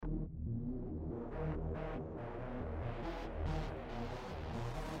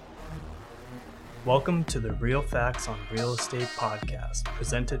Welcome to the Real Facts on Real Estate podcast,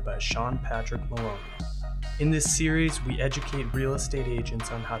 presented by Sean Patrick Maloney. In this series, we educate real estate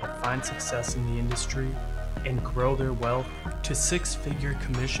agents on how to find success in the industry and grow their wealth to six-figure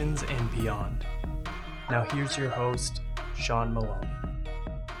commissions and beyond. Now here's your host, Sean Maloney.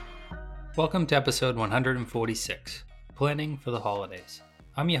 Welcome to episode 146, Planning for the Holidays.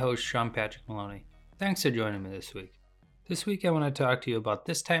 I'm your host, Sean Patrick Maloney. Thanks for joining me this week. This week I want to talk to you about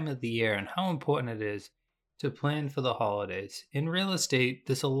this time of the year and how important it is to plan for the holidays. In real estate,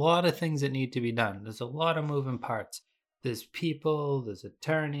 there's a lot of things that need to be done. There's a lot of moving parts. There's people, there's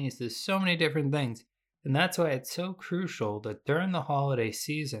attorneys, there's so many different things. And that's why it's so crucial that during the holiday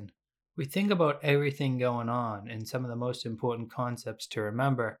season, we think about everything going on and some of the most important concepts to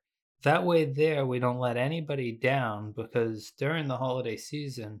remember. That way we don't let anybody down, because during the holiday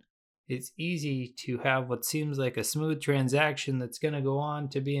season, it's easy to have what seems like a smooth transaction that's going to go on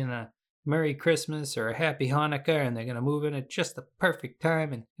to being a Merry Christmas or a Happy Hanukkah, and they're going to move in at just the perfect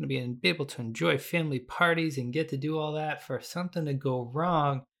time and going to be able to enjoy family parties and get to do all that, for something to go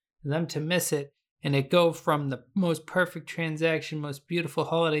wrong, them to miss it, and it go from the most perfect transaction, most beautiful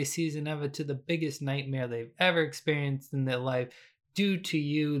holiday season ever, to the biggest nightmare they've ever experienced in their life, due to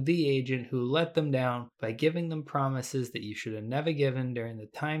you, the agent, who let them down by giving them promises that you should have never given during the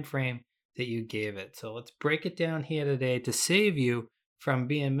time frame that you gave it. So let's break it down here today to save you from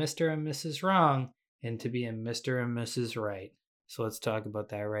being Mr. and Mrs. Wrong and to being Mr. and Mrs. Right. So let's talk about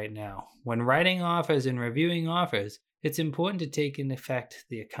that right now. When writing offers and reviewing offers, it's important to take into effect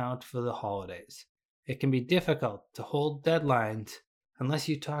the account for the holidays. It can be difficult to hold deadlines unless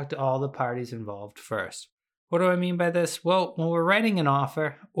you talk to all the parties involved first. What do I mean by this? Well, when we're writing an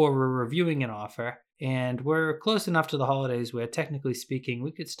offer or we're reviewing an offer and we're close enough to the holidays where, technically speaking,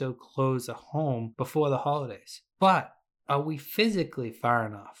 we could still close a home before the holidays. But are we physically far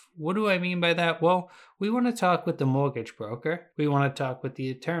enough? What do I mean by that? Well, we want to talk with the mortgage broker. We want to talk with the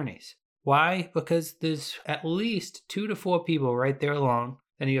attorneys. Why? Because there's at least 2 to 4 people right there alone.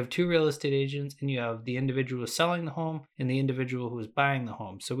 Then you have 2 real estate agents, and you have the individual who's selling the home and the individual who is buying the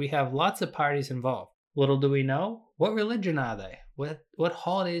home. So we have lots of parties involved. Little do we know, what religion are they? What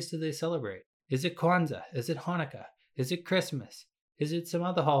holidays do they celebrate? Is it Kwanzaa? Is it Hanukkah? Is it Christmas? Is it some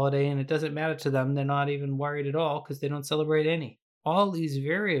other holiday and it doesn't matter to them? They're not even worried at all because they don't celebrate any. All these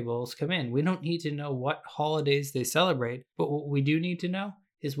variables come in. We don't need to know what holidays they celebrate, but what we do need to know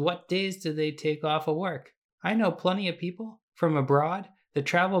is what days do they take off of work. I know plenty of people from abroad that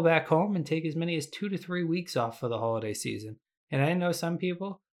travel back home and take as many as 2 to 3 weeks off for the holiday season. And I know some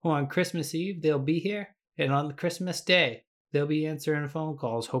people who on Christmas Eve, they'll be here, and on the Christmas Day, they'll be answering phone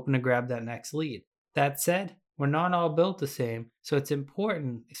calls hoping to grab that next lead. That said, we're not all built the same, so it's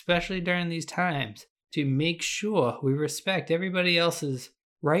important, especially during these times, to make sure we respect everybody else's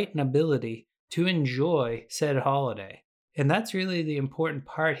right and ability to enjoy said holiday. And that's really the important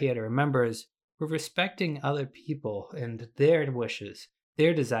part here to remember, is we're respecting other people and their wishes,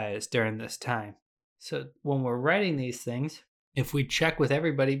 their desires during this time. So when we're writing these things, if we check with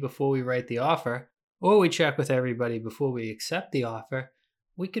everybody before we write the offer, or we check with everybody before we accept the offer,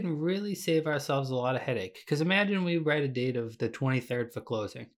 we can really save ourselves a lot of headache. Because imagine we write a date of the 23rd for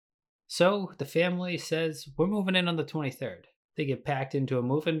closing. So the family says, we're moving in on the 23rd. They get packed into a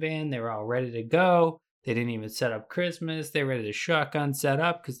moving van. They're all ready to go. They didn't even set up Christmas. They're ready to shotgun set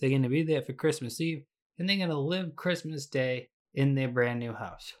up because they're going to be there for Christmas Eve. And they're going to live Christmas Day in their brand new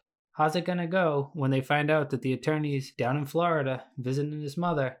house. How's it going to go when they find out that the attorney's down in Florida visiting his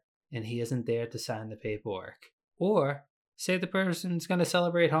mother and he isn't there to sign the paperwork? Or say the person's going to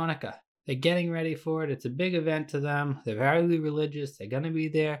celebrate Hanukkah. They're getting ready for it. It's a big event to them. They're very religious. They're going to be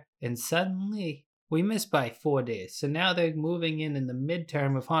there. And suddenly we miss by 4 days. So now they're moving in the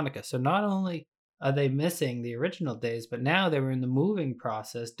midterm of Hanukkah. So not only are they missing the original days, but now they're in the moving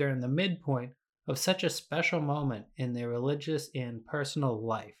process during the midpoint of such a special moment in their religious and personal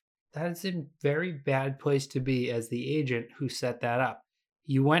life. That is a very bad place to be as the agent who set that up.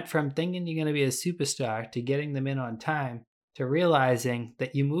 You went from thinking you're going to be a superstar to getting them in on time to realizing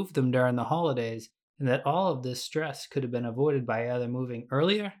that you moved them during the holidays, and that all of this stress could have been avoided by either moving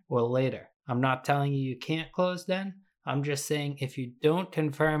earlier or later. I'm not telling you can't close then. I'm just saying if you don't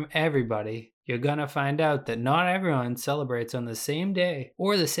confirm everybody, you're going to find out that not everyone celebrates on the same day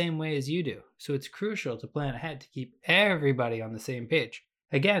or the same way as you do. So it's crucial to plan ahead to keep everybody on the same page.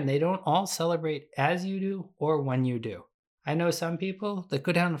 Again, they don't all celebrate as you do or when you do. I know some people that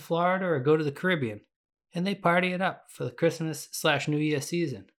go down to Florida or go to the Caribbean and they party it up for the Christmas/New Year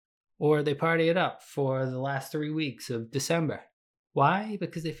season. Or they party it up for the last 3 weeks of December. Why?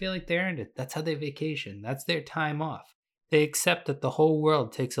 Because they feel like they earned it. That's how they vacation. That's their time off. They accept that the whole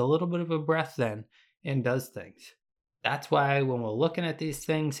world takes a little bit of a breath then and does things. That's why when we're looking at these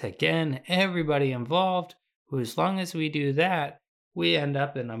things, again, everybody involved, as long as we do that, we end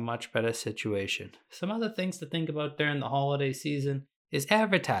up in a much better situation. Some other things to think about during the holiday season is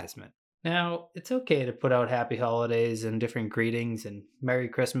advertisement. Now, it's okay to put out happy holidays and different greetings and Merry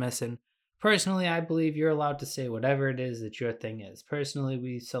Christmas, and personally, I believe you're allowed to say whatever it is that your thing is. Personally,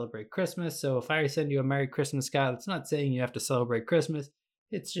 we celebrate Christmas, so if I send you a Merry Christmas card, it's not saying you have to celebrate Christmas.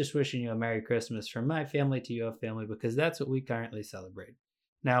 It's just wishing you a Merry Christmas from my family to your family, because that's what we currently celebrate.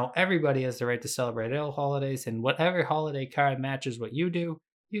 Now, everybody has the right to celebrate all holidays, and whatever holiday card matches what you do,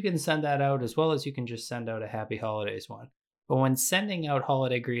 you can send that out, as well as you can just send out a Happy Holidays one. But when sending out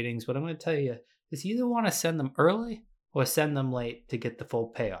holiday greetings, what I'm going to tell you is you either want to send them early or send them late to get the full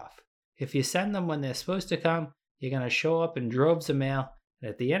payoff. If you send them when they're supposed to come, you're going to show up in droves of mail, and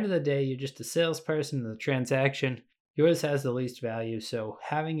at the end of the day, you're just a salesperson in the transaction. Yours has the least value, so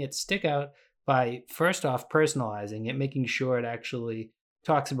having it stick out by, first off, personalizing it, making sure it actually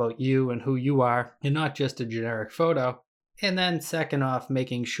talks about you and who you are, and not just a generic photo, and then second off,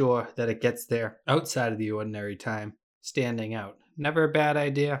 making sure that it gets there outside of the ordinary time, standing out. Never a bad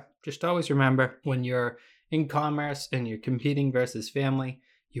idea. Just always remember, when you're in commerce and you're competing versus family,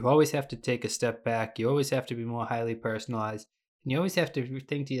 you always have to take a step back. You always have to be more highly personalized. And you always have to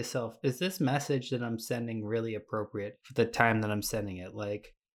think to yourself, is this message that I'm sending really appropriate for the time that I'm sending it?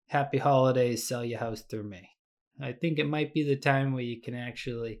 Like, Happy Holidays, sell your house through me. I think it might be the time where you can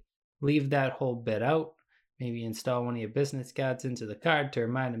actually leave that whole bit out. Maybe install one of your business cards into the card to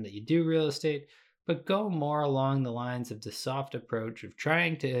remind them that you do real estate, but go more along the lines of the soft approach of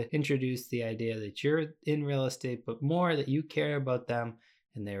trying to introduce the idea that you're in real estate, but more that you care about them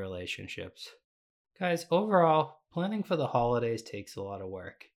and their relationships. Guys, overall, planning for the holidays takes a lot of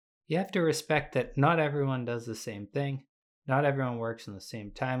work. You have to respect that not everyone does the same thing, not everyone works on the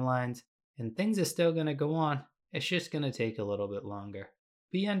same timelines, and things are still going to go on. It's just going to take a little bit longer.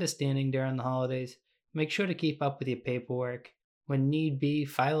 Be understanding during the holidays. Make sure to keep up with your paperwork. When need be,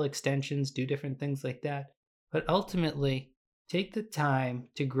 file extensions, do different things like that. But ultimately, take the time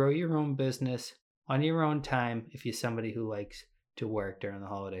to grow your own business on your own time if you're somebody who likes to work during the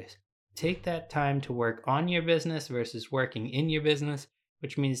holidays. Take that time to work on your business versus working in your business,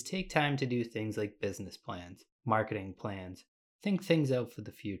 which means take time to do things like business plans, marketing plans. Think things out for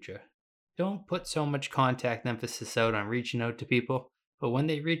the future. Don't put so much contact emphasis out on reaching out to people, but when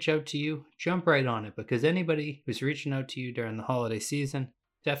they reach out to you, jump right on it, because anybody who's reaching out to you during the holiday season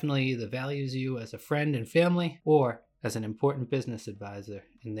definitely either values you as a friend and family or as an important business advisor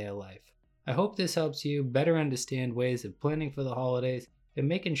in their life. I hope this helps you better understand ways of planning for the holidays and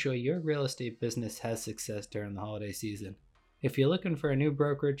making sure your real estate business has success during the holiday season. If you're looking for a new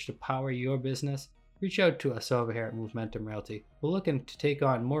brokerage to power your business, reach out to us over here at Momentum Realty. We're looking to take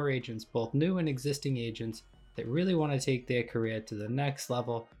on more agents, both new and existing agents, that really want to take their career to the next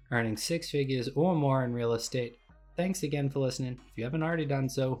level, earning 6 figures or more in real estate. Thanks again for listening. If you haven't already done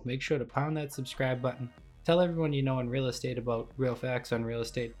so, make sure to pound that subscribe button. Tell everyone you know in real estate about Real Facts on Real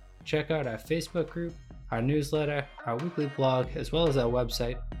Estate. Check out our Facebook group, our newsletter, our weekly blog, as well as our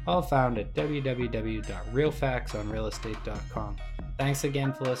website, all found at www.realfactsonrealestate.com. Thanks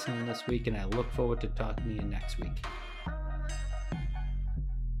again for listening this week, and I look forward to talking to you next week.